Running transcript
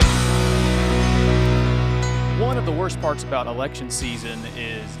of the worst parts about election season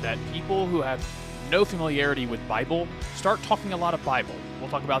is that people who have no familiarity with Bible start talking a lot of Bible. We'll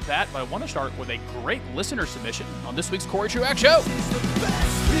talk about that, but I want to start with a great listener submission on this week's Corey Truax Show. The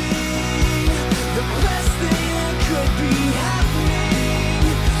best thing that could be happening,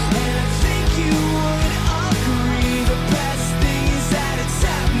 and I think you would agree. The best thing is that it's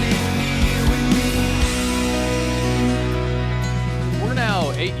happening to you and me. We're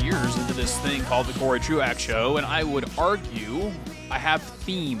now 8 years into this thing called the Corey Truax Show, and I would argue I have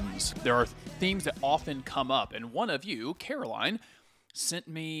themes. There are themes that often come up, and one of you, Caroline, sent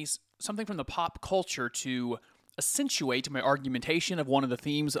me something from the pop culture to accentuate my argumentation of one of the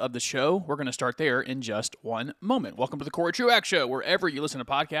themes of the show. We're going to start there in just one moment. Welcome to the Corey Truax Show, wherever you listen to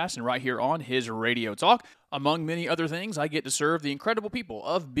podcasts and right here on his Radio Talk. Among many other things, I get to serve the incredible people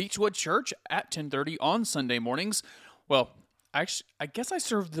of Beechwood Church at 10:30 on Sunday mornings. Well, I guess I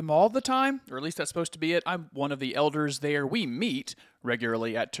serve them all the time, or at least that's supposed to be it. I'm one of the elders there. We meet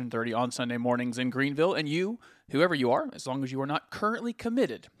regularly at 10:30 on Sunday mornings in Greenville, and you, whoever you are, as long as you are not currently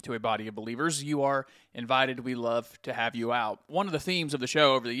committed to a body of believers, you are invited. We love to have you out. One of the themes of the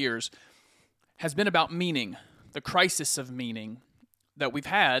show over the years has been about meaning, the crisis of meaning that we've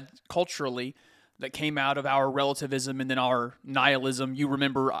had culturally that came out of our relativism and then our nihilism. You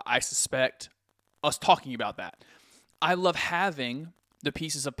remember, I suspect, us talking about that. I love having the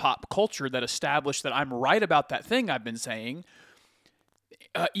pieces of pop culture that establish that I'm right about that thing I've been saying,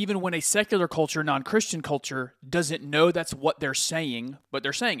 even when a secular culture, non-Christian culture, doesn't know that's what they're saying, but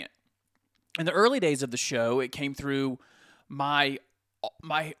they're saying it. In the early days of the show, it came through my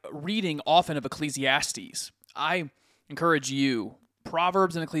reading often of Ecclesiastes. I encourage you,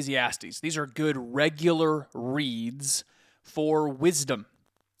 Proverbs and Ecclesiastes, these are good regular reads for wisdom,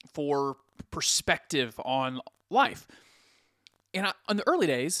 for perspective on life. And in the early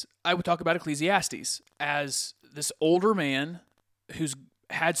days, I would talk about Ecclesiastes as this older man who's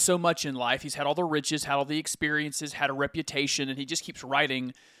had so much in life. He's had all the riches, had all the experiences, had a reputation, and he just keeps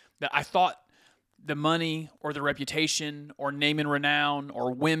writing that I thought the money or the reputation or name and renown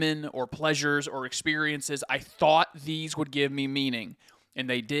or women or pleasures or experiences, I thought these would give me meaning. And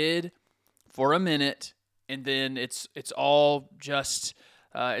they did for a minute, and then it's all just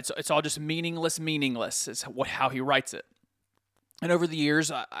it's all just meaningless is how he writes it. And over the years,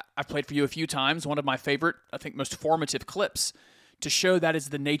 I've played for you a few times, one of my favorite, I think most formative clips to show that is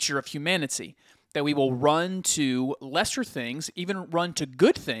the nature of humanity, that we will run to lesser things, even run to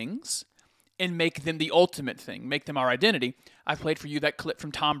good things, and make them the ultimate thing, make them our identity. I've played for you that clip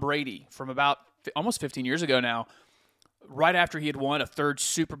from Tom Brady from about almost 15 years ago now, right after he had won a third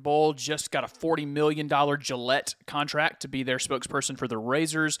Super Bowl, just got a $40 million Gillette contract to be their spokesperson for the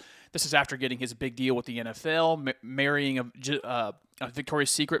Razors. This is after getting his big deal with the NFL, marrying a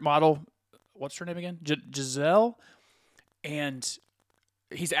Victoria's Secret model. What's her name again? Giselle. And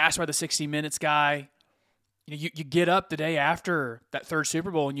he's asked by the 60 Minutes guy, you get up the day after that third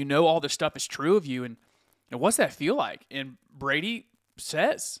Super Bowl and you know all this stuff is true of you. And what's that feel like? And Brady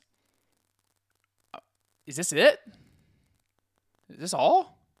says, is this it? Is this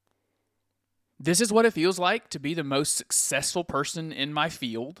all? This is what it feels like to be the most successful person in my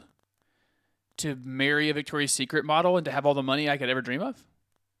field, to marry a Victoria's Secret model and to have all the money I could ever dream of?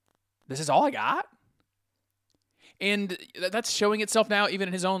 This is all I got? And that's showing itself now even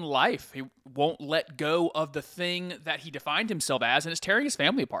in his own life. He won't let go of the thing that he defined himself as, and it's tearing his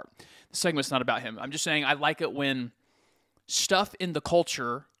family apart. The segment's not about him. I'm just saying I like it when stuff in the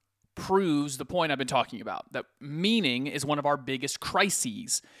culture proves the point I've been talking about, that meaning is one of our biggest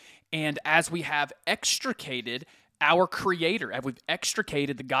crises. And as we have extricated our Creator, as we've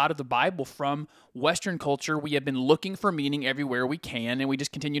extricated the God of the Bible from Western culture, we have been looking for meaning everywhere we can, and we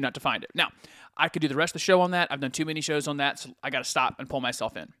just continue not to find it. Now, I could do the rest of the show on that. I've done too many shows on that, so I got to stop and pull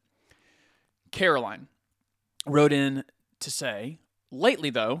myself in. Caroline wrote in to say, lately,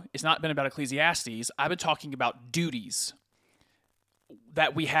 though, it's not been about Ecclesiastes. I've been talking about duties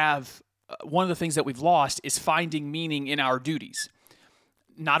that we have. One of the things that we've lost is finding meaning in our duties.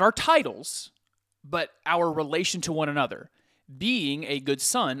 Not our titles, but our relation to one another. Being a good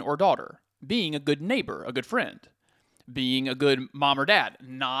son or daughter. Being a good neighbor, a good friend. Being a good mom or dad.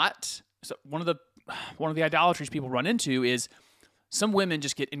 Not... So one of the idolatries people run into is some women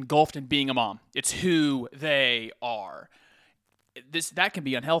just get engulfed in being a mom. It's who they are. That can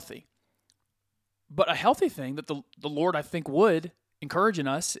be unhealthy. But a healthy thing that the Lord, I think, would encourage in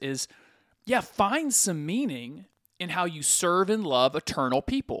us is, find some meaning in how you serve and love eternal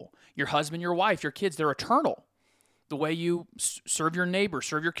people. Your husband, your wife, your kids, they're eternal. The way you serve your neighbor,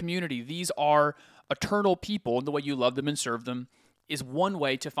 serve your community, these are eternal people, and the way you love them and serve them is one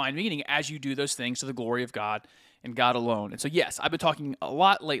way to find meaning as you do those things to the glory of God and God alone. And so, yes, I've been talking a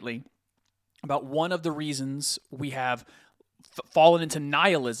lot lately about one of the reasons we have fallen into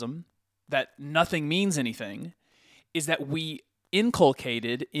nihilism, that nothing means anything, is that we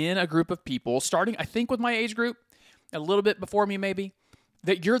inculcated in a group of people, starting, I think, with my age group, a little bit before me maybe,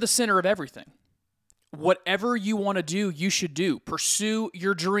 that you're the center of everything. Whatever you want to do, you should do. Pursue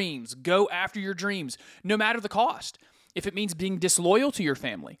your dreams. Go after your dreams, no matter the cost. If it means being disloyal to your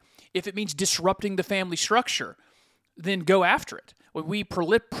family, if it means disrupting the family structure, then go after it. When we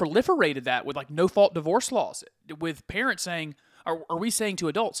proliferated that with like no-fault divorce laws, with parents saying, are we saying to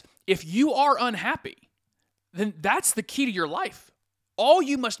adults, if you are unhappy, then that's the key to your life. All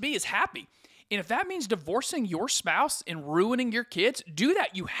you must be is happy. And if that means divorcing your spouse and ruining your kids, do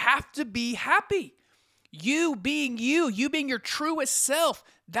that. You have to be happy. You being your truest self,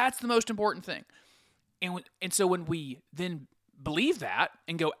 that's the most important thing. And so when we then believe that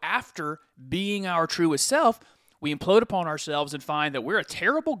and go after being our truest self, we implode upon ourselves and find that we're a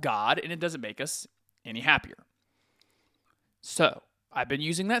terrible God and it doesn't make us any happier. So I've been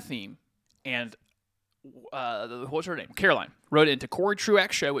using that theme, and what's her name? Caroline wrote it into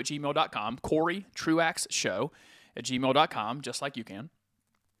CoreyTruaxShow@gmail.com, CoreyTruaxShow@gmail.com, just like you can,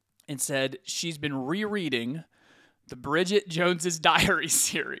 and said she's been rereading the Bridget Jones Diary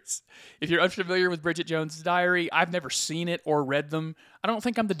series. If you're unfamiliar with Bridget Jones' Diary, I've never seen it or read them. I don't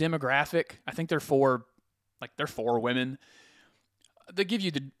think I'm the demographic. I think they're for women. They give you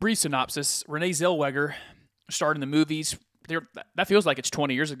the brief synopsis. Renee Zellweger starred in the movies. That feels like it's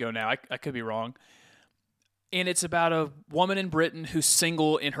 20 years ago now. I could be wrong. And it's about a woman in Britain who's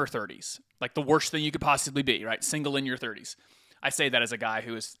single in her 30s. Like the worst thing you could possibly be, right? Single in your 30s. I say that as a guy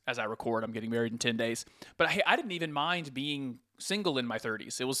who is, as I record, I'm getting married in 10 days. But I didn't even mind being single in my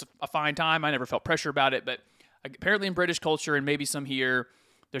 30s. It was a fine time. I never felt pressure about it. But apparently in British culture, and maybe some here,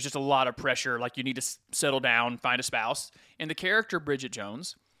 there's just a lot of pressure. Like you need to settle down, find a spouse. And the character, Bridget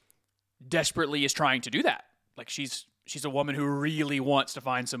Jones, desperately is trying to do that. Like she's a woman who really wants to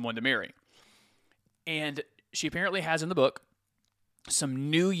find someone to marry. And she apparently has in the book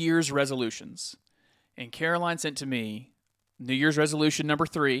some New Year's resolutions. And Caroline sent to me New Year's resolution number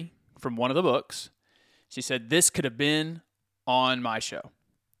 3 from one of the books. She said, this could have been on my show.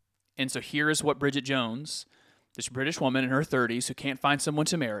 And so here is what Bridget Jones, this British woman in her 30s who can't find someone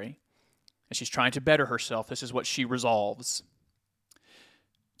to marry, and she's trying to better herself, this is what she resolves.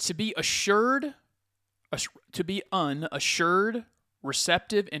 To be unassured,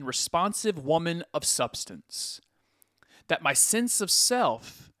 receptive, and responsive woman of substance, that my sense of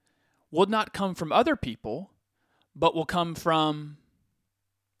self will not come from other people, but will come from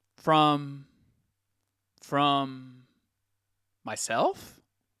myself?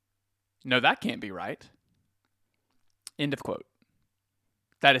 No, that can't be right. End of quote.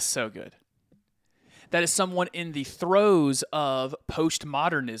 That is so good. That is someone in the throes of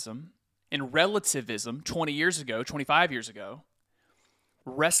postmodernism and relativism 20 years ago, 25 years ago,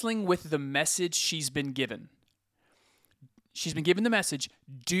 wrestling with the message she's been given. She's been given the message,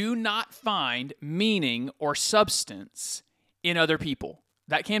 do not find meaning or substance in other people.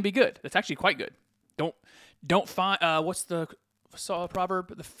 That can be good. That's actually quite good. Don't find, what's the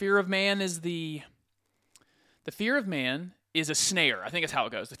proverb? The fear of man is a snare. I think that's how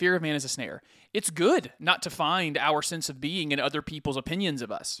it goes. The fear of man is a snare. It's good not to find our sense of being in other people's opinions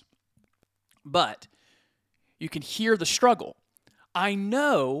of us. But you can hear the struggle. I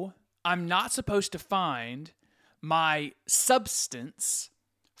know I'm not supposed to find my substance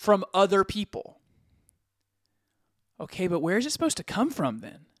from other people. Okay, but where is it supposed to come from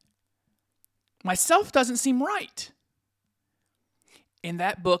then? Myself doesn't seem right. And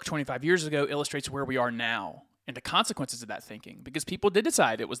that book 25 years ago illustrates where we are now and the consequences of that thinking, because people did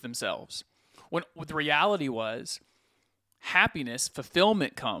decide it was themselves. When the reality was happiness,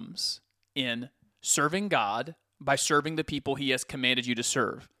 fulfillment comes in serving God by serving the people he has commanded you to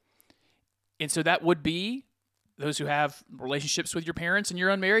serve. And so that would be those who have relationships with your parents and you're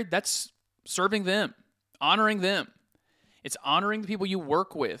unmarried, that's serving them, honoring them. It's honoring the people you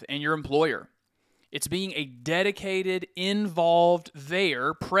work with and your employer. It's being a dedicated, involved,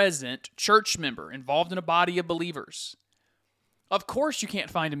 present church member, involved in a body of believers. Of course you can't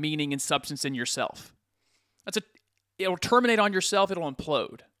find a meaning and substance in yourself. It'll terminate on yourself, it'll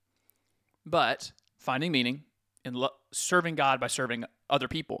implode. But finding meaning and serving God by serving other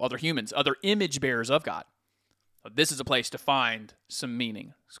people, other humans, other image bearers of God. This is a place to find some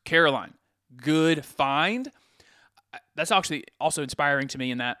meaning. So Caroline, good find. That's actually also inspiring to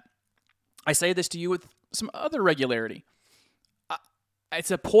me in that I say this to you with some other regularity. It's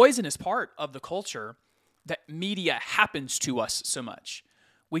a poisonous part of the culture that media happens to us so much.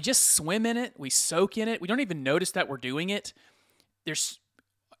 We just swim in it. We soak in it. We don't even notice that we're doing it. There's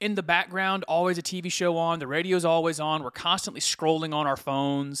in the background always a TV show on. The radio's always on. We're constantly scrolling on our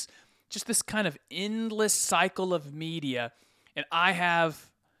phones. Just this kind of endless cycle of media. And I have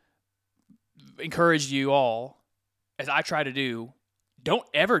encouraged you all, as I try to do, don't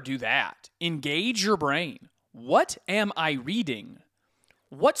ever do that. Engage your brain. What am I reading?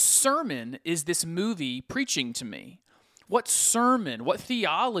 What sermon is this movie preaching to me? What sermon, what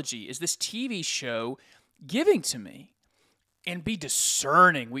theology is this TV show giving to me? And be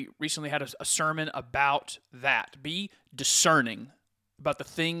discerning. We recently had a sermon about that. Be discerning about the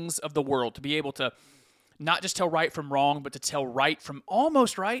things of the world, to be able to not just tell right from wrong, but to tell right from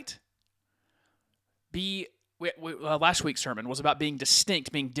almost right. Last week's sermon was about being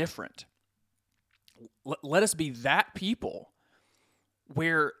distinct, being different. Let us be that people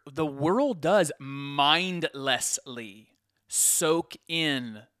where the world does mindlessly soak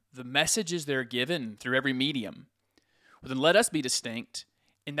in the messages they're given through every medium. Well, then let us be distinct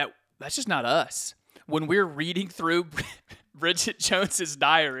in that that's just not us. When we're reading through Bridget Jones's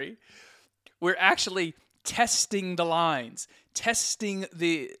diary, we're actually testing the lines, testing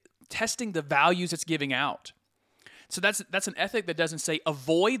the values it's giving out. So that's an ethic that doesn't say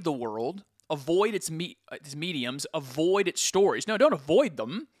avoid the world, avoid its mediums, avoid its stories. No, don't avoid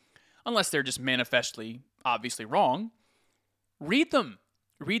them unless they're just manifestly, obviously wrong. Read them.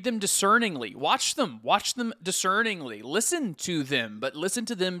 Read them discerningly. Watch them discerningly. Listen to them, but listen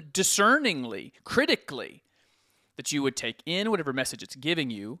to them discerningly, critically, that you would take in whatever message it's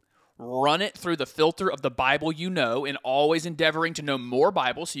giving you, run it through the filter of the Bible you know, and always endeavoring to know more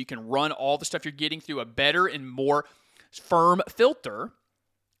Bible so you can run all the stuff you're getting through a better and more firm filter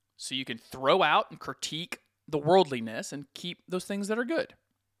so you can throw out and critique the worldliness and keep those things that are good.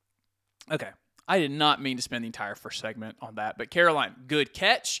 Okay. I did not mean to spend the entire first segment on that, but Caroline, good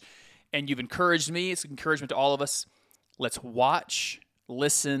catch, and you've encouraged me. It's an encouragement to all of us. Let's watch,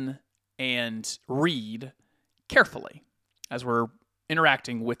 listen, and read carefully as we're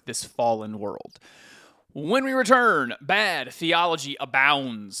interacting with this fallen world. When we return, bad theology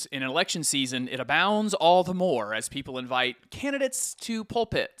abounds. In election season, it abounds all the more as people invite candidates to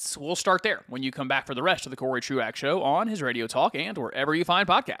pulpits. We'll start there when you come back for the rest of the Corey Truax Show on his Radio Talk and wherever you find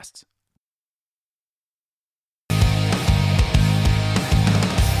podcasts.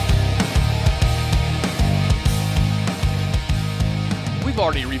 We've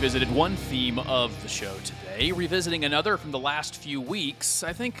already revisited one theme of the show today. Revisiting another from the last few weeks,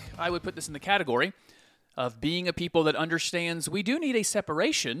 I think I would put this in the category of being a people that understands we do need a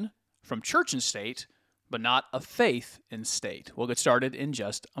separation from church and state, but not of faith and state. We'll get started in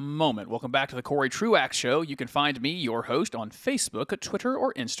just a moment. Welcome back to the Corey Truax Show. You can find me, your host, on Facebook, Twitter,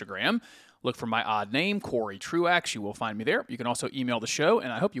 or Instagram. Look for my odd name, Corey Truax. You will find me there. You can also email the show,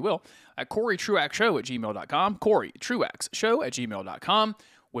 and I hope you will, at CoreyTruaxShow@gmail.com, CoreyTruaxShow@gmail.com,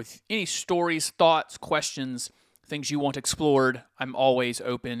 with any stories, thoughts, questions, things you want explored. I'm always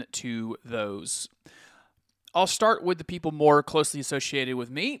open to those. I'll start with the people more closely associated with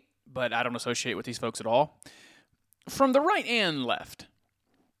me, but I don't associate with these folks at all. From the right and left,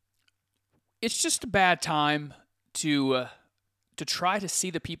 it's just a bad time to try to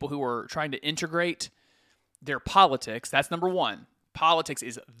see the people who are trying to integrate their politics. That's number one. Politics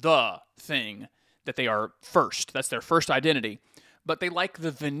is the thing that they are first. That's their first identity. But they like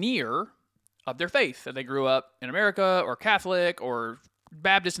the veneer of their faith, that they grew up in America or Catholic or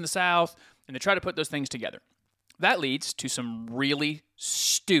Baptist in the South, and they try to put those things together. That leads to some really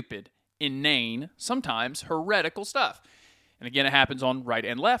stupid, inane, sometimes heretical stuff. And again, it happens on right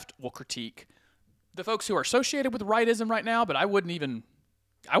and left. We'll critique the folks who are associated with rightism right now, but I wouldn't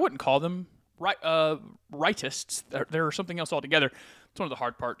call them rightists. They're something else altogether. It's one of the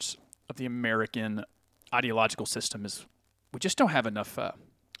hard parts of the American ideological system is we just don't have enough,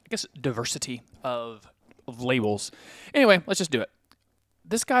 diversity of labels. Anyway, let's just do it.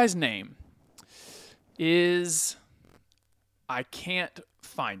 This guy's name is, I can't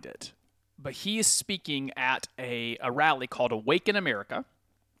find it, but he is speaking at a rally called Awaken America.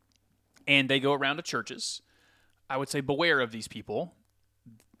 And they go around to churches. I would say beware of these people.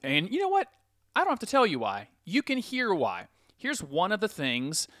 And you know what? I don't have to tell you why. You can hear why. Here's one of the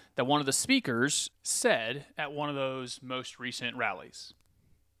things that one of the speakers said at one of those most recent rallies.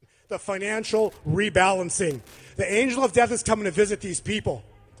 The financial rebalancing. The angel of death is coming to visit these people.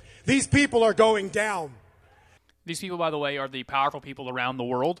 These people are going down. These people, by the way, are the powerful people around the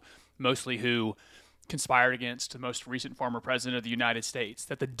world, mostly who conspired against the most recent former president of the United States,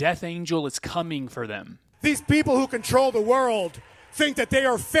 that the death angel is coming for them. These people who control the world think that they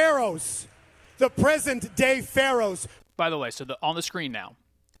are pharaohs. the present day pharaohs. By the way, so on the screen now,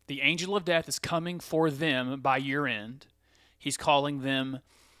 the angel of death is coming for them by year end. He's calling them,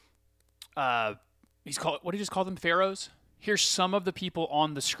 what did he just call them, pharaohs? Here's some of the people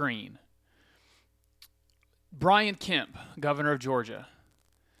on the screen. Brian Kemp, governor of Georgia.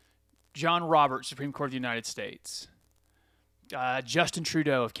 John Roberts, Supreme Court of the United States. Justin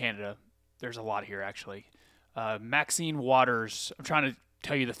Trudeau of Canada. There's a lot here, actually. Maxine Waters. I'm trying to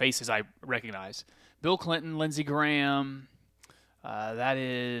tell you the faces I recognize. Bill Clinton, Lindsey Graham. I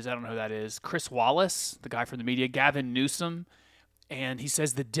don't know who that is. Chris Wallace, the guy from the media. Gavin Newsom. And he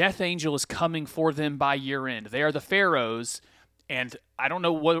says the death angel is coming for them by year end. They are the pharaohs, and I don't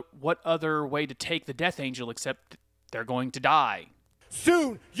know what other way to take the death angel except they're going to die.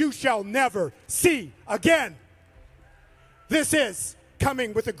 Soon you shall never see again. This is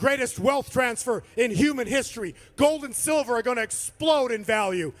coming with the greatest wealth transfer in human history. Gold and silver are going to explode in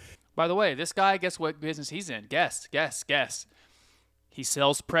value. By the way, this guy, guess what business he's in? Guess. He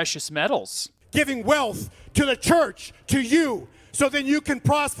sells precious metals. Giving wealth to the church, to you, so then you can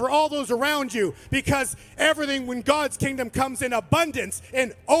prosper all those around you, because everything when God's kingdom comes in abundance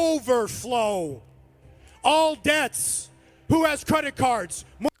and overflow. All debts. Who has credit cards?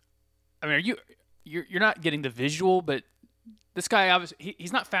 I mean, you're not getting the visual, but this guy obviously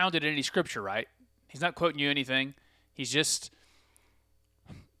he's not founded in any scripture, right? He's not quoting you anything. He's just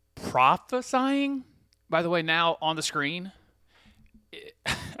prophesying. By the way, now on the screen,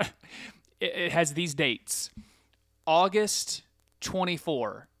 it has these dates. August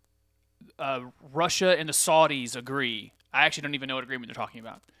 24. Russia and the Saudis agree. I actually don't even know what agreement they're talking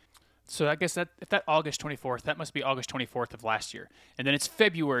about. So I guess if that August 24th, that must be August 24th of last year. And then it's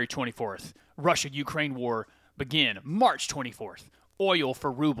February 24th. Russia-Ukraine war begin. March 24th. Oil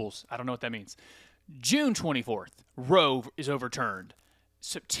for rubles. I don't know what that means. June 24th. Roe is overturned.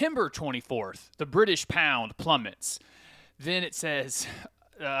 September 24th. The British pound plummets. Then it says,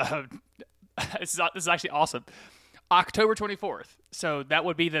 this is actually awesome. October 24th. So that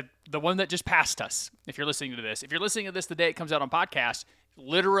would be the one that just passed us, if you're listening to this. If you're listening to this the day it comes out on podcast,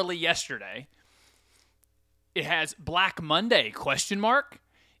 literally yesterday, it has Black Monday, ?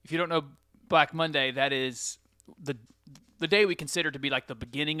 If you don't know Black Monday, that is the day we consider to be like the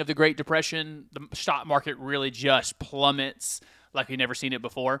beginning of the Great Depression. The stock market really just plummets like we've never seen it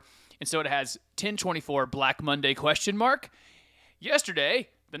before. And so it has 10/24 Black Monday ? Yesterday,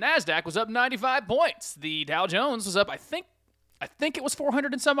 the NASDAQ was up 95 points. The Dow Jones was up, I think it was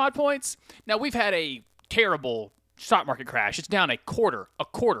 400 and some odd points. Now, we've had a terrible stock market crash. It's down a quarter.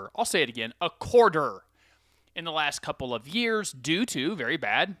 I'll say it again, a quarter in the last couple of years due to very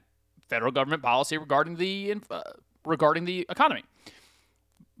bad federal government policy regarding the economy.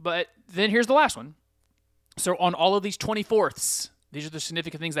 But then here's the last one. So on all of these 24ths, these are the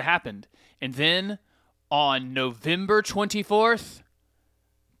significant things that happened. And then on November 24th,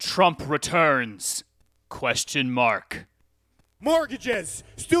 Trump returns, ? Mortgages,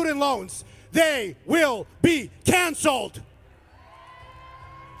 student loans, they will be canceled.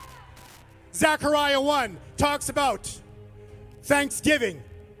 Zechariah 1 talks about Thanksgiving.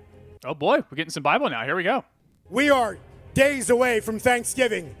 Oh boy, we're getting some Bible now. Here we go. We are days away from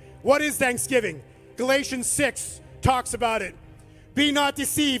Thanksgiving. What is Thanksgiving? Galatians 6 talks about it. Be not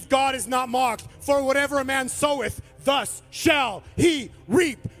deceived, God is not mocked. For whatever a man soweth, thus shall he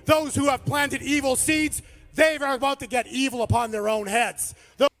reap. Those who have planted evil seeds, they are about to get evil upon their own heads.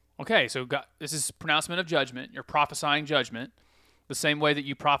 Okay, so God, this is pronouncement of judgment. You're prophesying judgment. The same way that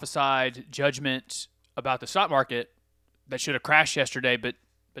you prophesied judgment about the stock market that should have crashed yesterday but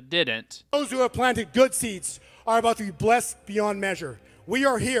didn't. Those who have planted good seeds are about to be blessed beyond measure. We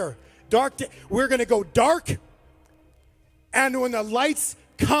are here. We're going to go dark, and when the lights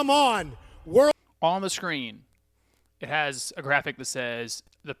come on, on the screen, it has a graphic that says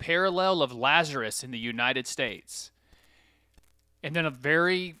the parallel of Lazarus in the United States. And then a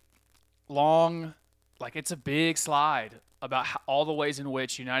very long, it's a big slide about all the ways in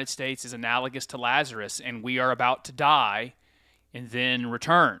which the United States is analogous to Lazarus, and we are about to die and then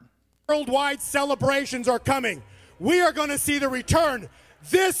return. Worldwide celebrations are coming. We are going to see the return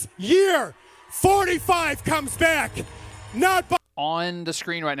this year. 45 comes back. On the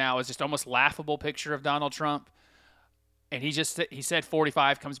screen right now is just almost laughable picture of Donald Trump. And he said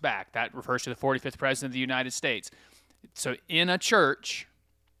 45 comes back. That refers to the 45th president of the United States. So in a church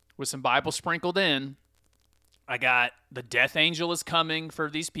with some Bible sprinkled in, I got the death angel is coming for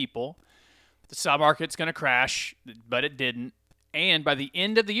these people. The stock market's going to crash, but it didn't. And by the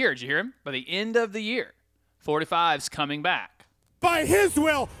end of the year, did you hear him? By the end of the year, 45's coming back. By his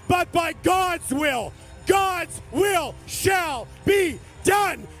will, but by God's will. God's will shall be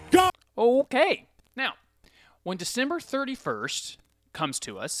done. Okay. Now, when December 31st comes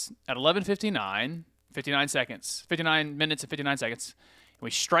to us at 11:59, 59 minutes and 59 seconds, and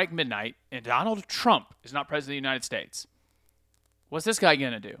we strike midnight, and Donald Trump is not president of the United States, what's this guy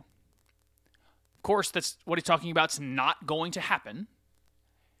going to do? Of course, that's what he's talking about. It's not going to happen.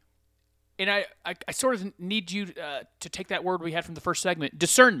 And I sort of need you to take that word we had from the first segment,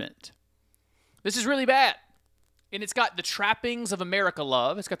 discernment. This is really bad. And it's got the trappings of America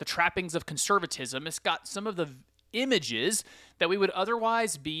love. It's got the trappings of conservatism. It's got some of the images that we would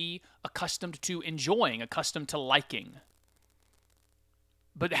otherwise be accustomed to enjoying, accustomed to liking.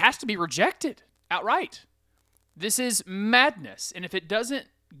 But it has to be rejected outright. This is madness. And if it doesn't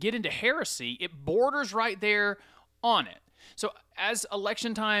get into heresy, it borders right there on it. So as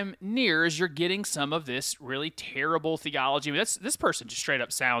election time nears, you're getting some of this really terrible theology. I mean, this person just straight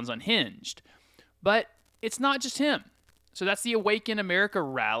up sounds unhinged. But it's not just him. So that's the Awaken America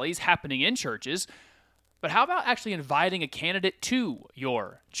rallies happening in churches. But how about actually inviting a candidate to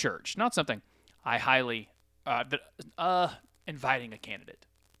your church? Not something I highly, inviting a candidate.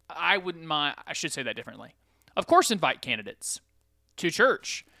 I wouldn't mind, I should say that differently. Of course, invite candidates to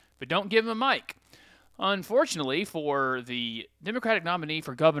church, but don't give them a mic. Unfortunately, for the Democratic nominee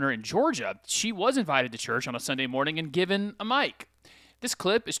for governor in Georgia, she was invited to church on a Sunday morning and given a mic. This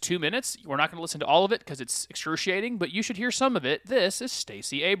clip is 2 minutes. We're not going to listen to all of it because it's excruciating, but you should hear some of it. This is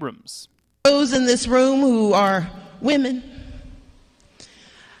Stacey Abrams. Those in this room who are women,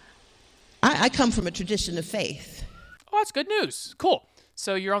 I come from a tradition of faith. Oh, that's good news. Cool.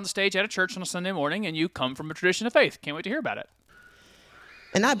 So you're on the stage at a church on a Sunday morning and you come from a tradition of faith. Can't wait to hear about it.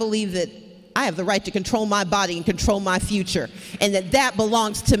 And I believe that I have the right to control my body and control my future, and that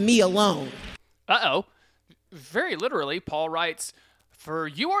belongs to me alone. Uh-oh. Very literally, Paul writes, "For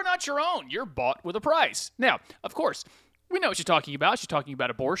you are not your own, you're bought with a price." Now, of course, we know what she's talking about. She's talking about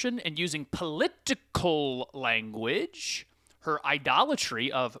abortion and using political language, her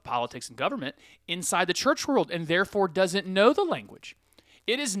idolatry of politics and government inside the church world, and therefore doesn't know the language.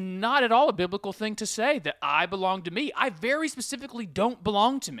 It is not at all a biblical thing to say that I belong to me. I very specifically don't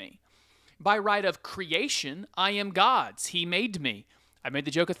belong to me. By right of creation, I am God's. He made me. I made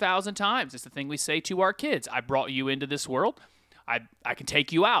the joke 1,000 times. It's the thing we say to our kids. I brought you into this world. I can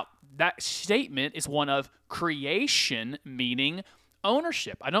take you out. That statement is one of creation, meaning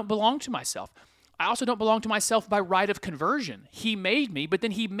ownership. I don't belong to myself. I also don't belong to myself by right of conversion. He made me, but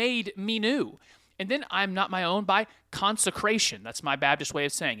then he made me new. And then I'm not my own by consecration. That's my Baptist way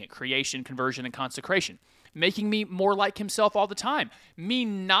of saying it. Creation, conversion, and consecration. Making me more like himself all the time. Me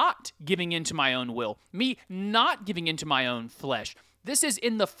not giving into my own will. Me not giving into my own flesh. This is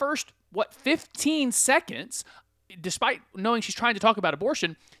in the first, 15 seconds, despite knowing she's trying to talk about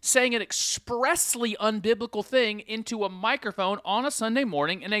abortion, saying an expressly unbiblical thing into a microphone on a Sunday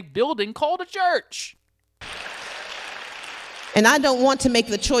morning in a building called a church. And I don't want to make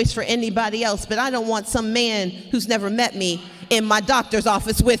the choice for anybody else, but I don't want some man who's never met me in my doctor's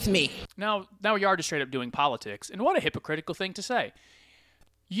office with me. Now you are just straight up doing politics, and what a hypocritical thing to say.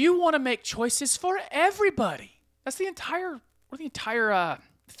 You want to make choices for everybody. That's the entire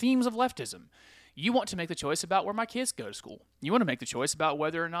themes of leftism. You want to make the choice about where my kids go to school. You want to make the choice about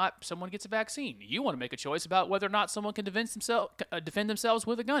whether or not someone gets a vaccine. You want to make a choice about whether or not someone can defend themselves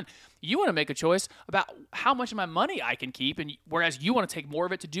with a gun. You want to make a choice about how much of my money I can keep, and whereas you want to take more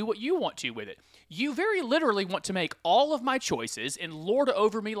of it to do what you want to with it. You very literally want to make all of my choices and lord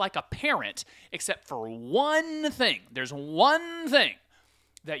over me like a parent, except for one thing. There's one thing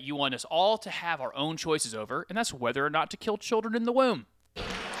that you want us all to have our own choices over, and that's whether or not to kill children in the womb.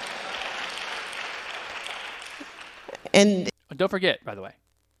 And don't forget, by the way,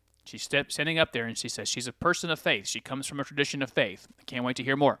 she's standing up there and she says she's a person of faith. She comes from a tradition of faith. I can't wait to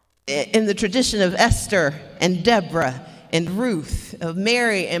hear more. In the tradition of Esther and Deborah and Ruth, of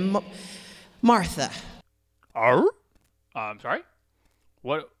Mary and Martha. I'm sorry?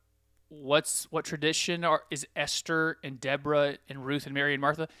 What tradition is Esther and Deborah and Ruth and Mary and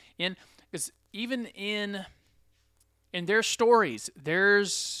Martha in? Because even in their stories,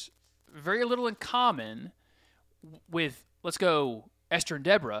 there's very little in common with, let's go, Esther and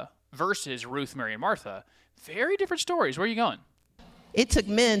Deborah versus Ruth, Mary, and Martha. Very different stories. Where are you going? It took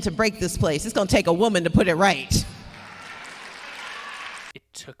men to break this place. It's going to take a woman to put it right. It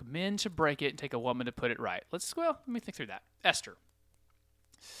took men to break it and take a woman to put it right. Let me think through that. Esther.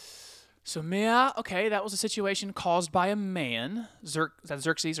 So, okay, that was a situation caused by a man. Is that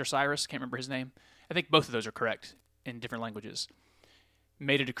Xerxes or Cyrus? Can't remember his name. I think both of those are correct in different languages.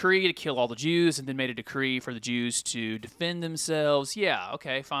 Made a decree to kill all the Jews, and then made a decree for the Jews to defend themselves. Yeah,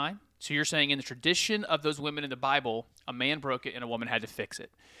 okay, fine. So you're saying in the tradition of those women in the Bible, a man broke it and a woman had to fix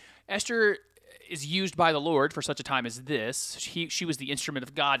it. Esther is used by the Lord for such a time as this. She was the instrument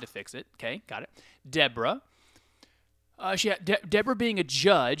of God to fix it. Okay, got it. Deborah. Deborah being a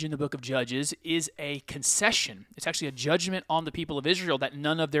judge in the book of Judges is a concession. It's actually a judgment on the people of Israel that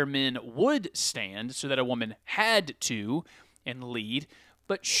none of their men would stand, so that a woman had to and lead.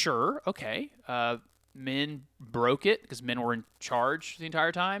 But sure, okay, men broke it because men were in charge the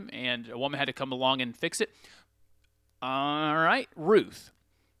entire time, and a woman had to come along and fix it. All right, Ruth.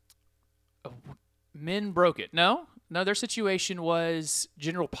 Men broke it. No, their situation was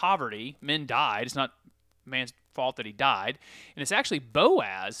general poverty. Men died. It's not man's fault that he died. And it's actually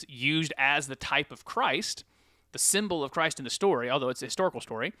Boaz, used as the type of Christ, the symbol of Christ in the story, although it's a historical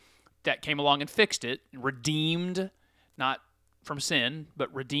story, that came along and fixed it, redeemed, not from sin,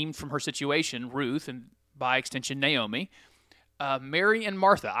 but redeemed from her situation, Ruth, and by extension, Naomi. Mary and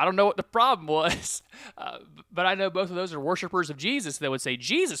Martha. I don't know what the problem was, but I know both of those are worshipers of Jesus that would say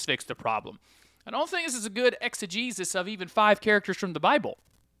Jesus fixed the problem. I don't think this is a good exegesis of even 5 characters from the Bible.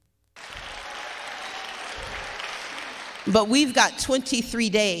 But we've got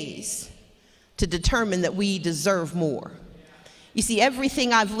 23 days to determine that we deserve more. You see,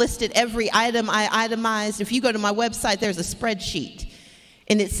 everything I've listed, every item I itemized, if you go to my website, there's a spreadsheet.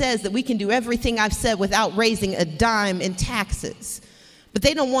 And it says that we can do everything I've said without raising a dime in taxes. But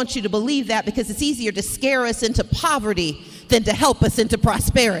they don't want you to believe that because it's easier to scare us into poverty than to help us into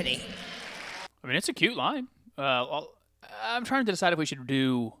prosperity. I mean, it's a cute line. I'm trying to decide if we should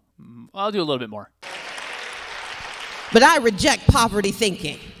do... I'll do a little bit more. But I reject poverty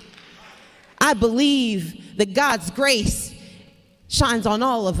thinking. I believe that God's grace shines on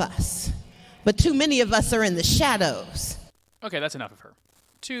all of us, but too many of us are in the shadows. Okay, that's enough of her.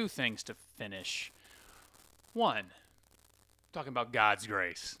 2 things to finish. 1, talking about God's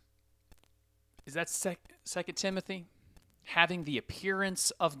grace. Is that 2 Timothy? Having the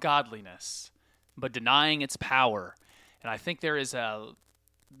appearance of godliness, but denying its power. And I think there is the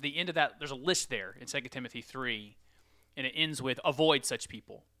end of that, there's a list there in 2 Timothy 3. And it ends with, avoid such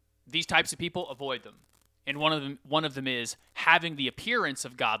people. These types of people, avoid them. And one of them is having the appearance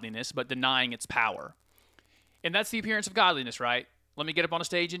of godliness, but denying its power. And that's the appearance of godliness, right? Let me get up on a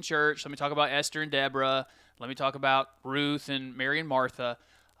stage in church. Let me talk about Esther and Deborah. Let me talk about Ruth and Mary and Martha.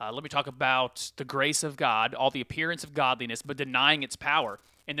 Let me talk about the grace of God, all the appearance of godliness, but denying its power.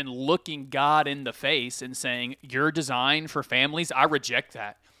 And then looking God in the face and saying, your design for families, I reject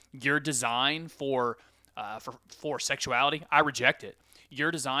that. Your design for sexuality, I reject it.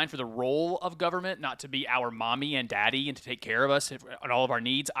 Your design for the role of government, not to be our mommy and daddy and to take care of us and all of our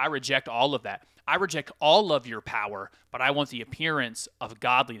needs, I reject all of that. I reject all of your power, but I want the appearance of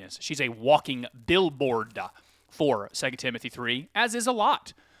godliness. She's a walking billboard for 2 Timothy 3, as is a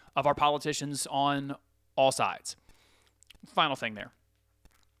lot of our politicians on all sides. Final thing there.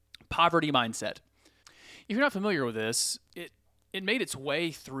 Poverty mindset. If you're not familiar with this, it made its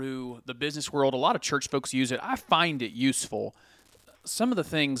way through the business world. A lot of church folks use it. I find it useful. Some of the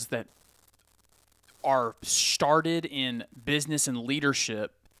things that are started in business and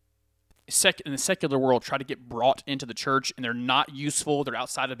leadership in the secular world try to get brought into the church, and they're not useful. They're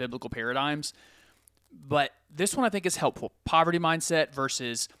outside of biblical paradigms. But this one I think is helpful. Poverty mindset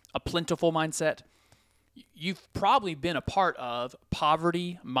versus a plentiful mindset. You've probably been a part of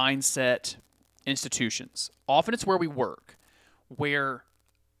poverty mindset institutions. Often it's where we work, where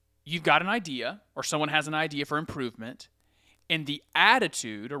you've got an idea or someone has an idea for improvement, and the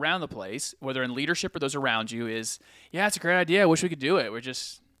attitude around the place, whether in leadership or those around you, is, yeah, it's a great idea. I wish we could do it. We're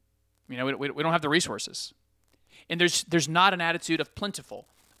just, we don't have the resources. And there's not an attitude of plentiful,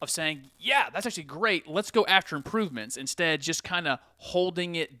 of saying, yeah, that's actually great. Let's go after improvements. Instead, just kind of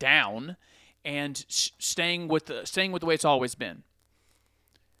holding it down and staying with the way it's always been.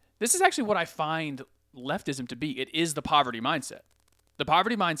 This is actually what I find leftism to be. It is the poverty mindset. The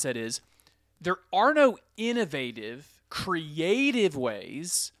poverty mindset is there are no innovative, creative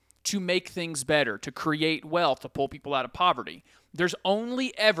ways to make things better, to create wealth, to pull people out of poverty. There's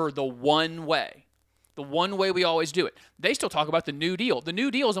only ever the one way we always do it. They still talk about the New Deal. The New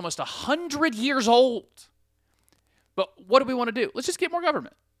Deal is almost 100 years old. But what do we want to do? Let's just get more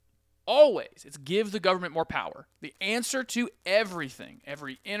government. Always. It's give the government more power. The answer to everything,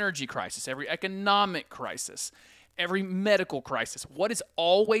 every energy crisis, every economic crisis, every medical crisis, what is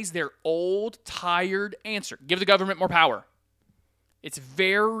always their old, tired answer? Give the government more power. It's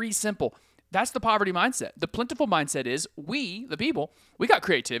very simple. That's the poverty mindset. The plentiful mindset is we, the people, we got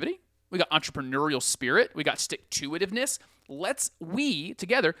creativity. We got entrepreneurial spirit. We got stick-to-itiveness. Let's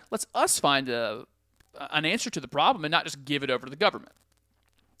us find an answer to the problem and not just give it over to the government.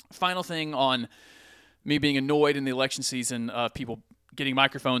 Final thing on me being annoyed in the election season of people getting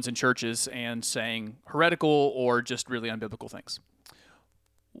microphones in churches and saying heretical or just really unbiblical things.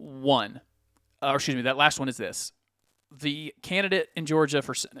 That last one is this. The candidate in Georgia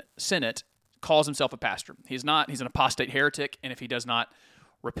for Senate calls himself a pastor. He's not. He's an apostate heretic, and if he does not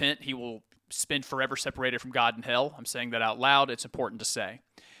repent, he will spend forever separated from God in hell. I'm saying that out loud. It's important to say.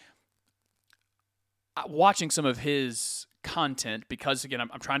 Watching some of his content, because again,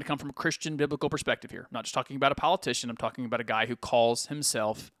 I'm trying to come from a Christian biblical perspective here. I'm not just talking about a politician. I'm talking about a guy who calls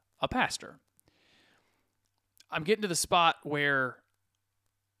himself a pastor. I'm getting to the spot where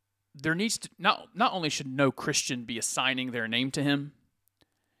there needs to, not only should no Christian be assigning their name to him,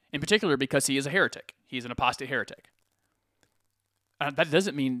 in particular because he is a heretic. He's an apostate heretic. That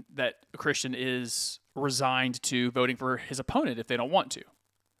doesn't mean that a Christian is resigned to voting for his opponent if they don't want to.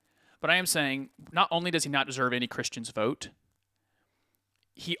 But I am saying, not only does he not deserve any Christian's vote,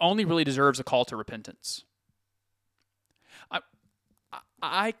 he only really deserves a call to repentance.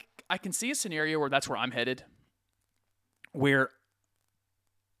 I can see a scenario where that's where I'm headed, where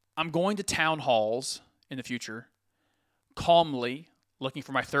I'm going to town halls in the future, calmly looking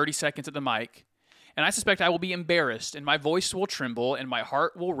for my 30 seconds at the mic, and I suspect I will be embarrassed, and my voice will tremble, and my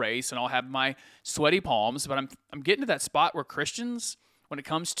heart will race, and I'll have my sweaty palms. But I'm getting to that spot where Christians, when it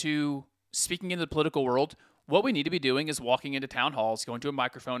comes to speaking in the political world, what we need to be doing is walking into town halls, going to a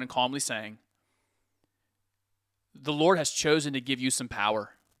microphone, and calmly saying, the Lord has chosen to give you some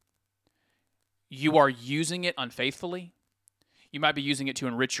power. You are using it unfaithfully. You might be using it to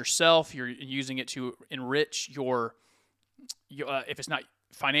enrich yourself. You're using it to enrich your if it's not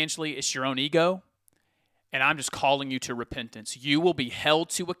financially, it's your own ego. And I'm just calling you to repentance. You will be held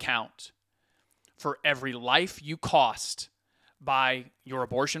to account for every life you cost by your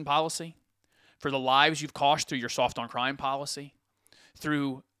abortion policy, for the lives you've cost through your soft on crime policy,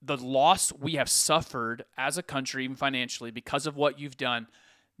 through the loss we have suffered as a country, even financially, because of what you've done.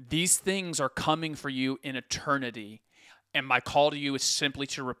 These things are coming for you in eternity. And my call to you is simply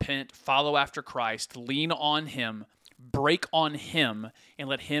to repent, follow after Christ, lean on Him, break on Him, and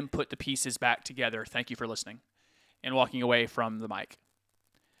let Him put the pieces back together. Thank you for listening and walking away from the mic.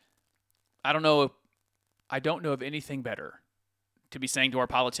 I don't know of anything better to be saying to our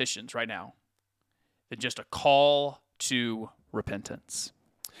politicians right now than just a call to repentance.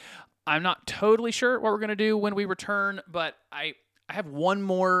 I'm not totally sure what we're going to do when we return, but I have one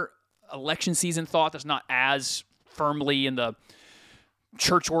more election season thought that's not as firmly in the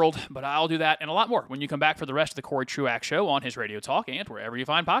church world, but I'll do that and a lot more when you come back for the rest of the Corey Truax Show on his Radio Talk and wherever you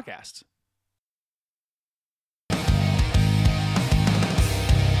find podcasts.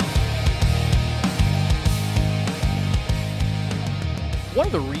 One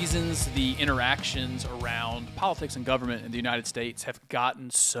of the reasons the interactions around politics and government in the United States have gotten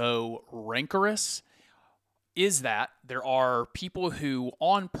so rancorous is that there are people who,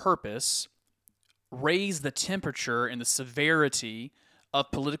 on purpose, raise the temperature and the severity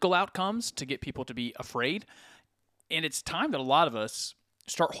of political outcomes to get people to be afraid. And it's time that a lot of us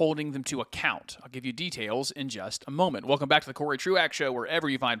start holding them to account. I'll give you details in just a moment. Welcome back to the Corey Truax Show, wherever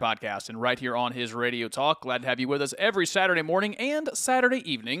you find podcasts, and right here on his Radio Talk. Glad to have you with us every Saturday morning and Saturday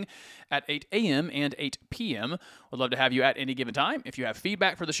evening at 8 a.m. and 8 p.m. Would love to have you at any given time. If you have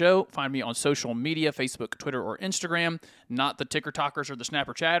feedback for the show, find me on social media, Facebook, Twitter, or Instagram. Not the ticker talkers or the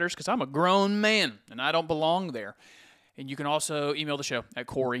snapper chatters, because I'm a grown man, and I don't belong there. And you can also email the show at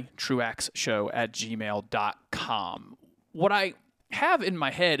CoreyTruaxShow@gmail.com. What I have in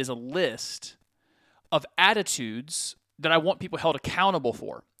my head is a list of attitudes that I want people held accountable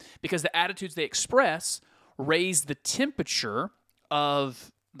for, because the attitudes they express raise the temperature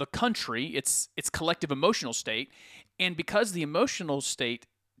of the country, its collective emotional state, and because the emotional state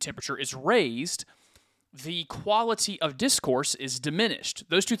temperature is raised, the quality of discourse is diminished.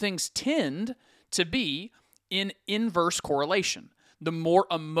 Those two things tend to be in inverse correlation. The more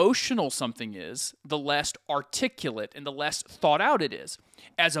emotional something is, the less articulate and the less thought out it is.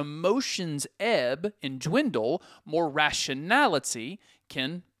 As emotions ebb and dwindle, more rationality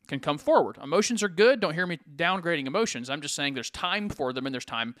can come forward. Emotions are good. Don't hear me downgrading emotions. I'm just saying there's time for them and there's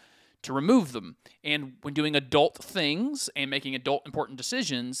time to remove them. And when doing adult things and making adult important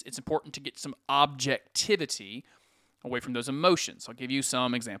decisions, it's important to get some objectivity away from those emotions. I'll give you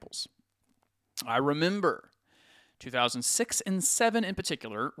some examples. I remember 2006 and 2007 in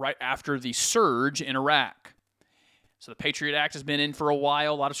particular, right after the surge in Iraq. So the Patriot Act has been in for a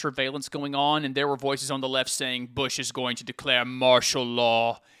while, a lot of surveillance going on, and there were voices on the left saying Bush is going to declare martial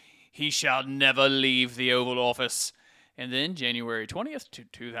law. He shall never leave the Oval Office. And then January 20th,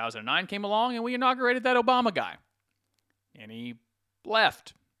 2009 came along, and we inaugurated that Obama guy. And he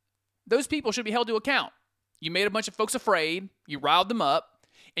left. Those people should be held to account. You made a bunch of folks afraid, you riled them up,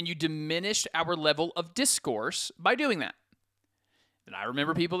 and you diminished our level of discourse by doing that. And I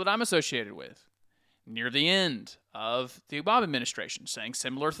remember people that I'm associated with near the end of the Obama administration saying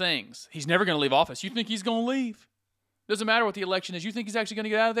similar things. He's never going to leave office. You think he's going to leave? Doesn't matter what the election is. You think he's actually going to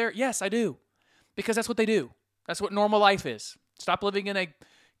get out of there? Yes, I do. Because that's what they do. That's what normal life is. Stop living in a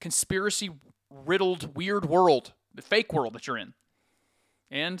conspiracy-riddled, weird world, the fake world that you're in.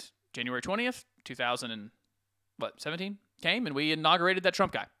 And January 20th, 2017 came, and we inaugurated that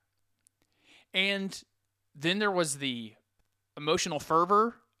Trump guy. And then there was the emotional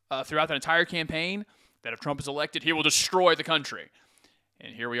fervor throughout that entire campaign that if Trump is elected, he will destroy the country.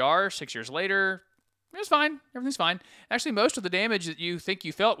 And here we are, 6 years later. It's fine. Everything's fine. Actually, most of the damage that you think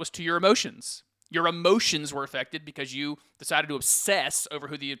you felt was to your emotions. Your emotions were affected because you decided to obsess over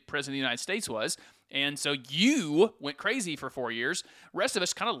who the president of the United States was. And so you went crazy for 4 years. The rest of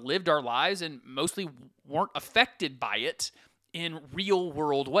us kind of lived our lives and mostly weren't affected by it in real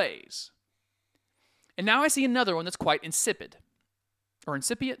world ways. And now I see another one that's quite insipid. Or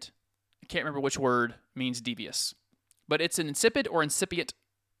incipient? I can't remember which word means devious. But it's an insipid or incipient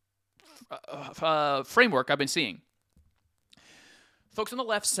framework I've been seeing. Folks on the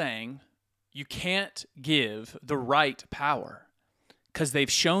left saying you can't give the right power because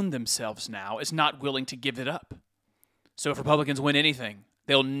they've shown themselves now as not willing to give it up. So if Republicans win anything,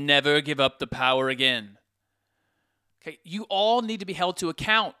 they'll never give up the power again. Okay, you all need to be held to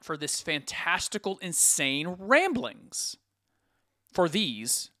account for this fantastical, insane ramblings. For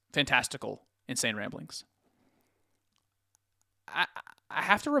these fantastical, insane ramblings. I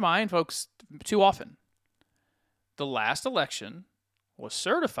have to remind folks too often, the last election was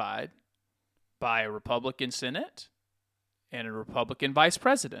certified by a Republican Senate and a Republican Vice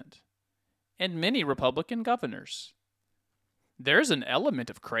President and many Republican governors. There's an element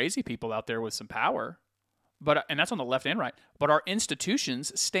of crazy people out there with some power, and that's on the left and right, but our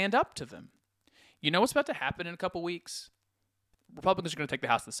institutions stand up to them. You know what's about to happen in a couple weeks? Republicans are going to take the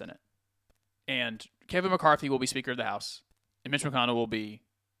House and the Senate, and Kevin McCarthy will be Speaker of the House, and Mitch McConnell will be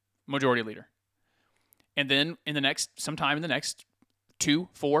Majority Leader. And then sometime in the next 2,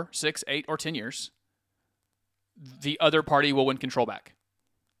 4, 6, 8, or 10 years, the other party will win control back.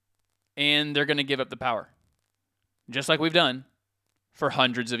 And they're going to give up the power, just like we've done for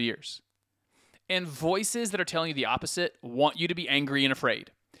hundreds of years. And voices that are telling you the opposite want you to be angry and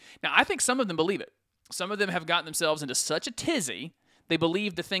afraid. Now, I think some of them believe it. Some of them have gotten themselves into such a tizzy, they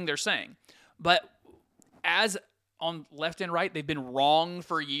believe the thing they're saying. But as on left and right, they've been wrong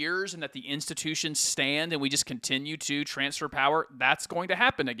for years, and that the institutions stand and we just continue to transfer power, that's going to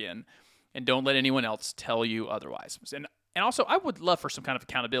happen again. And don't let anyone else tell you otherwise. And also, I would love for some kind of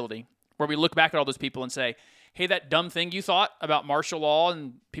accountability where we look back at all those people and say, hey, that dumb thing you thought about martial law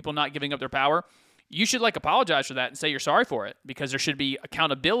and people not giving up their power, you should apologize for that and say you're sorry for it, because there should be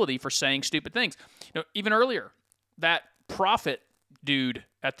accountability for saying stupid things. Even earlier, that prophet dude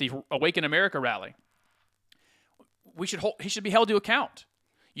at the Awaken America rally, he should be held to account.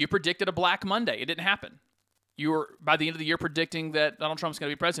 You predicted a Black Monday. It didn't happen. You were, by the end of the year, predicting that Donald Trump's going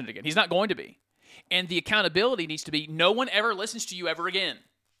to be president again. He's not going to be. And the accountability needs to be, no one ever listens to you ever again.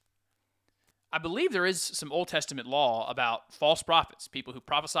 I believe there is some Old Testament law about false prophets, people who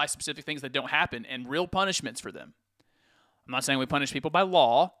prophesy specific things that don't happen, and real punishments for them. I'm not saying we punish people by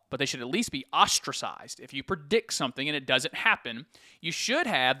law, but they should at least be ostracized. If you predict something and it doesn't happen, you should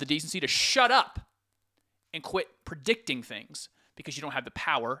have the decency to shut up and quit predicting things, because you don't have the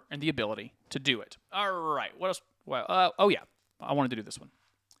power and the ability to do it. All right, what else? Well, I wanted to do this one.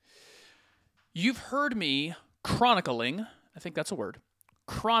 You've heard me chronicling, I think that's a word,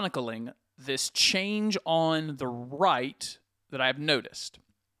 chronicling this change on the right that I've noticed.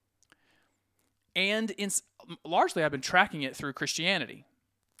 And largely I've been tracking it through Christianity,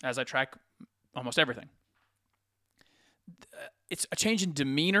 as I track almost everything. It's a change in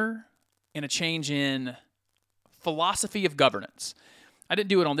demeanor and a change in philosophy of governance. I didn't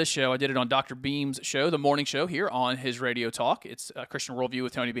do it on this show. I did it on Dr. Beam's show, the morning show here on his radio talk. It's a Christian Worldview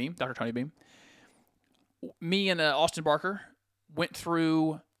with Tony Beam, Dr. Tony Beam. Me and Austin Barker went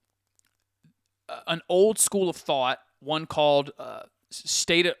through an old school of thought, one called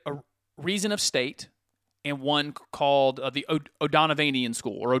Reason of State, and one called the O'Donovanian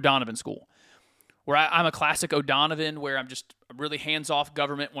school, or O'Donovan school, where I'm a classic O'Donovan, where I'm just really hands-off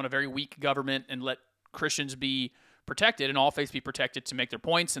government, want a very weak government, and let Christians be protected and all faiths be protected to make their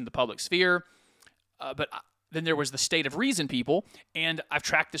points in the public sphere. But then there was the state of reason people, and I've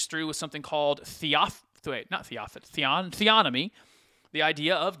tracked this through with something called theonomy, the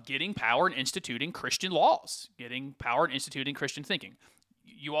idea of getting power and instituting Christian laws, getting power and instituting Christian thinking.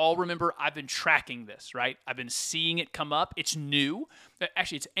 You all remember I've been tracking this, right? I've been seeing it come up. It's new.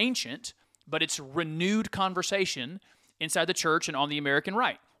 Actually, it's ancient, but it's renewed conversation inside the church and on the American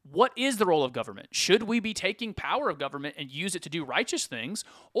right. What is the role of government? Should we be taking power of government and use it to do righteous things?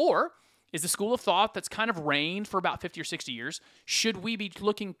 Or is the school of thought that's kind of reigned for about 50 or 60 years, should we be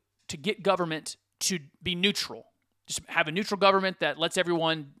looking to get government to be neutral? Just have a neutral government that lets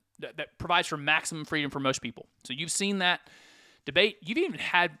everyone, that provides for maximum freedom for most people. So you've seen that debate.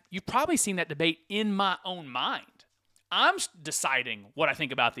 You've probably seen that debate in my own mind. I'm deciding what I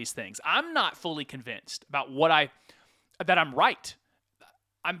think about these things. I'm not fully convinced about that I'm right.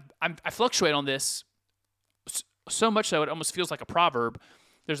 I fluctuate on this so much so it almost feels like a proverb.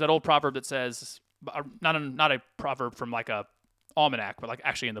 There's that old proverb that says, not a proverb from like a almanac, but like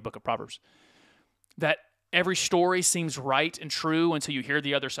actually in the book of Proverbs, that every story seems right and true until you hear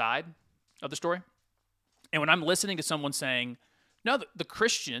the other side of the story. And when I'm listening to someone saying, no, the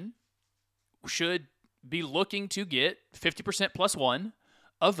Christian should be looking to get 50% plus one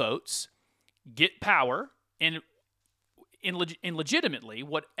of votes, get power, and legitimately,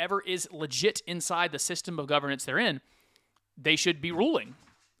 whatever is legit inside the system of governance they're in, they should be ruling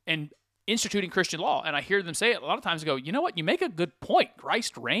and instituting Christian law. And I hear them say it a lot of times. I go, you know what? You make a good point.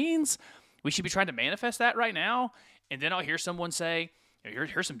 Christ reigns. We should be trying to manifest that right now. And then I'll hear someone say,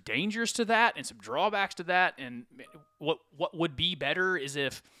 here's some dangers to that and some drawbacks to that. And what would be better is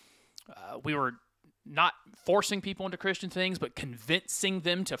if we were not forcing people into Christian things, but convincing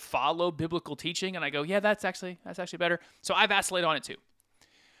them to follow biblical teaching. And I go, yeah, that's actually better. So I vacillate on it too.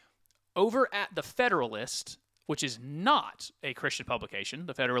 Over at the Federalist, which is not a Christian publication,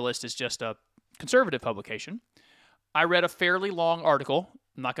 the Federalist is just a conservative publication, I read a fairly long article.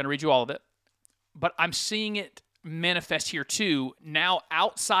 I'm not going to read you all of it, but I'm seeing it manifest here too, now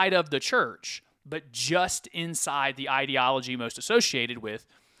outside of the church, but just inside the ideology most associated with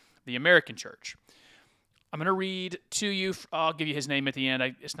the American church. I'm going to read to you. I'll give you his name at the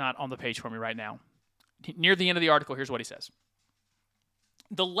end. It's not on the page for me right now. Near the end of the article, here's what he says.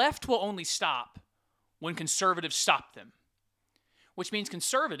 The left will only stop when conservatives stop them, which means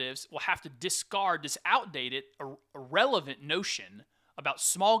conservatives will have to discard this outdated, irrelevant notion about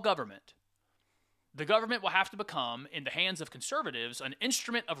small government. The government will have to become, in the hands of conservatives, an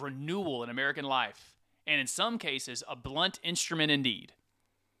instrument of renewal in American life, and in some cases, a blunt instrument indeed.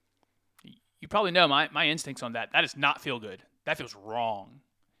 You probably know my instincts on that. That does not feel good. That feels wrong.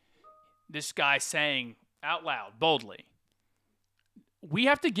 This guy saying out loud, boldly, we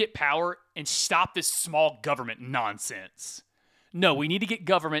have to get power and stop this small government nonsense. No, we need to get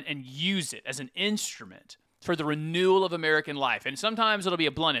government and use it as an instrument for the renewal of American life. And sometimes it'll be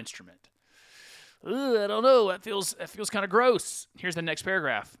a blunt instrument. I don't know. That feels kind of gross. Here's the next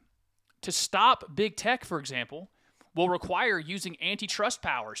paragraph. To stop big tech, for example, will require using antitrust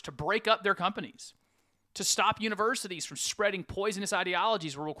powers to break up their companies. To stop universities from spreading poisonous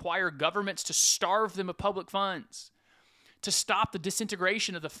ideologies will require governments to starve them of public funds. To stop the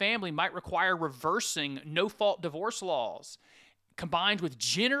disintegration of the family might require reversing no-fault divorce laws, combined with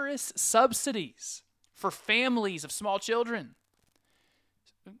generous subsidies for families of small children.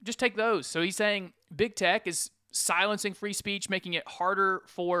 Just take those. So he's saying big tech is silencing free speech, making it harder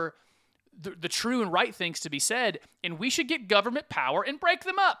for the true and right things to be said, and we should get government power and break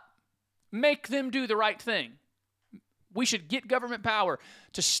them up. Make them do the right thing. We should get government power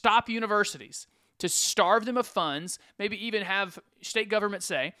to stop universities, to starve them of funds, maybe even have state government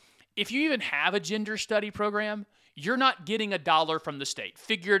say, if you even have a gender study program, you're not getting $1 from the state.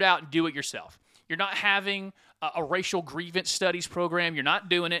 Figure it out and do it yourself. You're not having a racial grievance studies program. You're not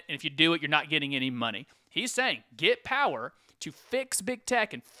doing it, and if you do it, you're not getting any money. He's saying get power to fix big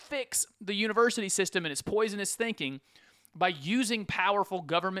tech and fix the university system and its poisonous thinking by using powerful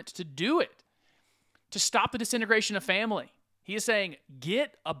government to do it, to stop the disintegration of family. He is saying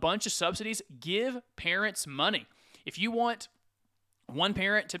get a bunch of subsidies, give parents money. If you want one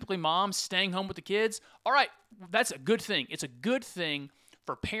parent, typically mom, staying home with the kids, all right, that's a good thing. It's a good thing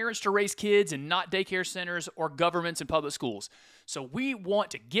for parents to raise kids in not daycare centers or governments and public schools. So we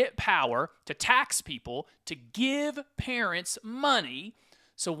want to get power to tax people, to give parents money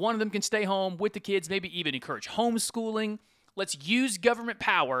so one of them can stay home with the kids, maybe even encourage homeschooling. Let's use government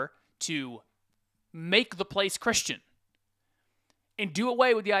power to make the place Christian and do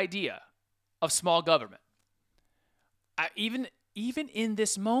away with the idea of small government. Even in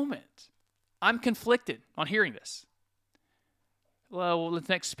this moment, I'm conflicted on hearing this. Well, the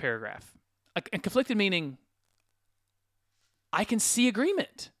next paragraph. And conflicted meaning I can see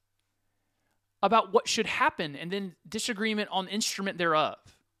agreement about what should happen and then disagreement on the instrument thereof.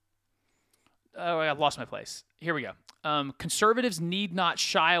 I've lost my place. Here we go. Conservatives need not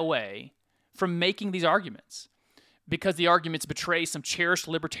shy away from making these arguments because the arguments betray some cherished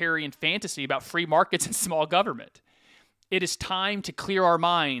libertarian fantasy about free markets and small government. It is time to clear our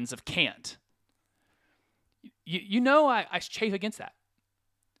minds of can't. I chafe against that.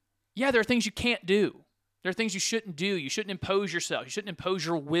 Yeah, there are things you can't do. There are things you shouldn't do. You shouldn't impose yourself. You shouldn't impose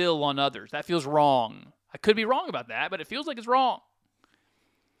your will on others. That feels wrong. I could be wrong about that, but it feels like it's wrong.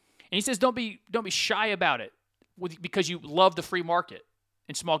 And he says, don't be shy about it because you love the free market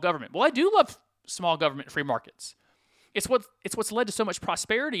and small government. Well, I do love small government and free markets. It's what's led to so much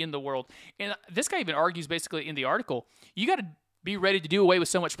prosperity in the world. And this guy even argues basically in the article, you got to be ready to do away with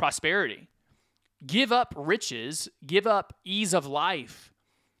so much prosperity. Give up riches, give up ease of life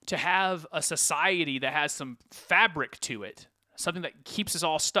to have a society that has some fabric to it, something that keeps us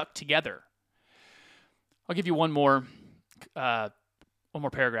all stuck together. I'll give you one more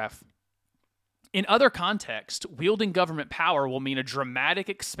paragraph. In other contexts, wielding government power will mean a dramatic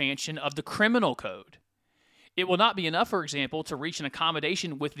expansion of the criminal code. It will not be enough, for example, to reach an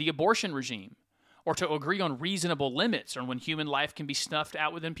accommodation with the abortion regime or to agree on reasonable limits on when human life can be snuffed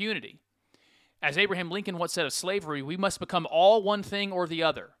out with impunity. As Abraham Lincoln once said of slavery, we must become all one thing or the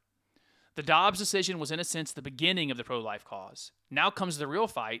other. The Dobbs decision was, in a sense, the beginning of the pro-life cause. Now comes the real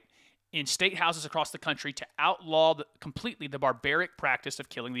fight in state houses across the country to outlaw completely the barbaric practice of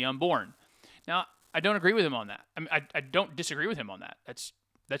killing the unborn. Now, I don't agree with him on that. I don't disagree with him on that.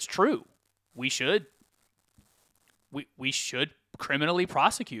 That's true. We should criminally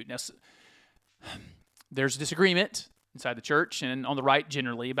prosecute. Now, there's disagreement inside the church and on the right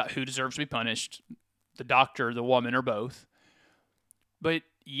generally about who deserves to be punished, the doctor, the woman, or both. But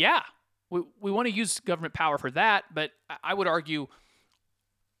yeah, we want to use government power for that, but I would argue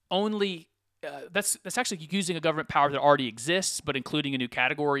only that's actually using a government power that already exists, but including a new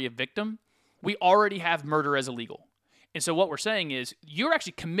category of victim. We already have murder as illegal. And so what we're saying is you're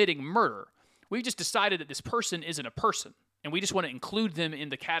actually committing murder. We've just decided that this person isn't a person, and we just want to include them in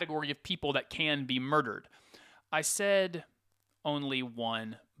the category of people that can be murdered. I said only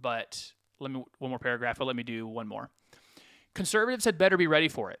one, but one more paragraph, but let me do one more. Conservatives had better be ready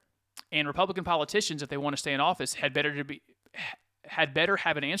for it, and Republican politicians, if they want to stay in office, had better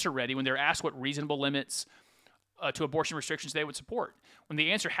have an answer ready when they're asked what reasonable limits to abortion restrictions they would support. When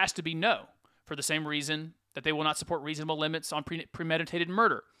the answer has to be no, for the same reason that they will not support reasonable limits on premeditated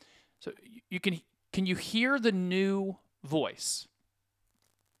murder. So can you hear the new voice?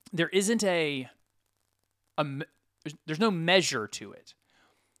 There isn't there's no measure to it.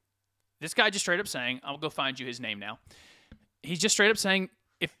 This guy just straight up saying, I'll go find you his name now. He's just straight up saying,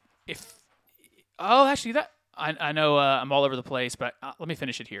 I know I'm all over the place, but let me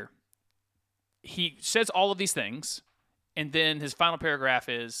finish it here. He says all of these things, and then his final paragraph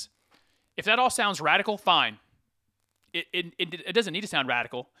is, if that all sounds radical, fine. It doesn't need to sound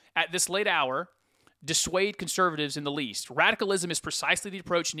radical. At this late hour, dissuade conservatives in the least. Radicalism is precisely the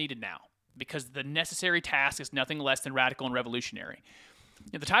approach needed now, because the necessary task is nothing less than radical and revolutionary.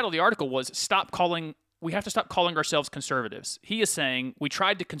 The title of the article was, we have to stop calling ourselves conservatives. He is saying, we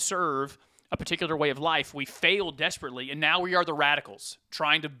tried to conserve a particular way of life, we failed desperately, and now we are the radicals,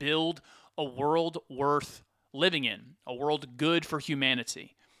 trying to build a world worth living in, a world good for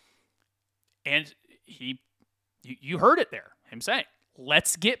humanity. And you heard it there, him saying,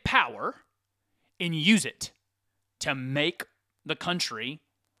 let's get power and use it to make the country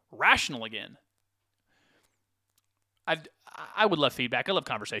rational again. I would love feedback. I love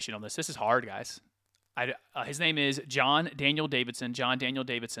conversation on this. This is hard, guys. His name is John Daniel Davidson. John Daniel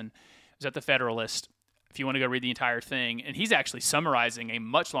Davidson is at the Federalist, if you want to go read the entire thing. And he's actually summarizing a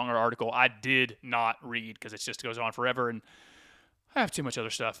much longer article I did not read because it just goes on forever, and I have too much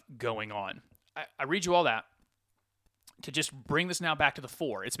other stuff going on. I read you all that to just bring this now back to the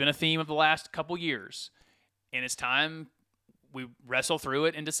fore. It's been a theme of the last couple years, and it's time we wrestle through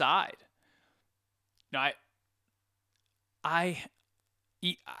it and decide. Now, I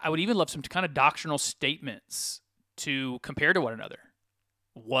would even love some kind of doctrinal statements to compare to one another.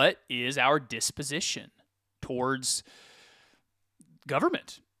 What is our disposition towards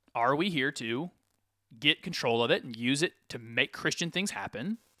government? Are we here to get control of it and use it to make Christian things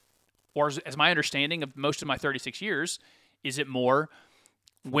happen? Or as my understanding of most of my 36 years, is it more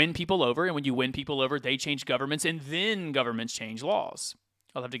win people over, and when you win people over, they change governments, and then governments change laws?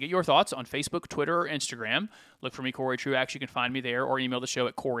 I'll have to get your thoughts on Facebook, Twitter, or Instagram. Look for me, Corey Truax. You can find me there, or email the show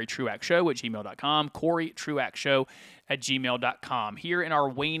at CoreyTruaxShow@gmail.com, CoreyTruaxShow@gmail.com. Here in our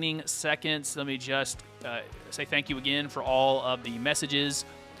waning seconds, let me just say thank you again for all of the messages,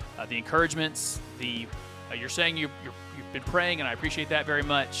 the encouragements, you're saying you've been praying, and I appreciate that very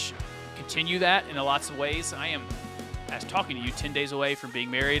much. continue that in lots of ways. I am, as talking to you, 10 days away from being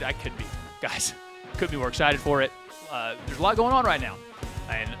married. I could be, guys, couldn't be more excited for it. There's a lot going on right now.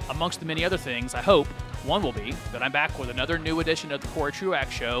 And amongst the many other things, I hope one will be that I'm back with another new edition of the Corey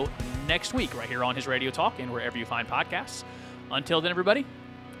Truax Show next week, right here on his Radio Talk and wherever you find podcasts. Until then, everybody,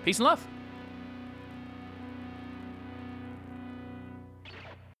 peace and love.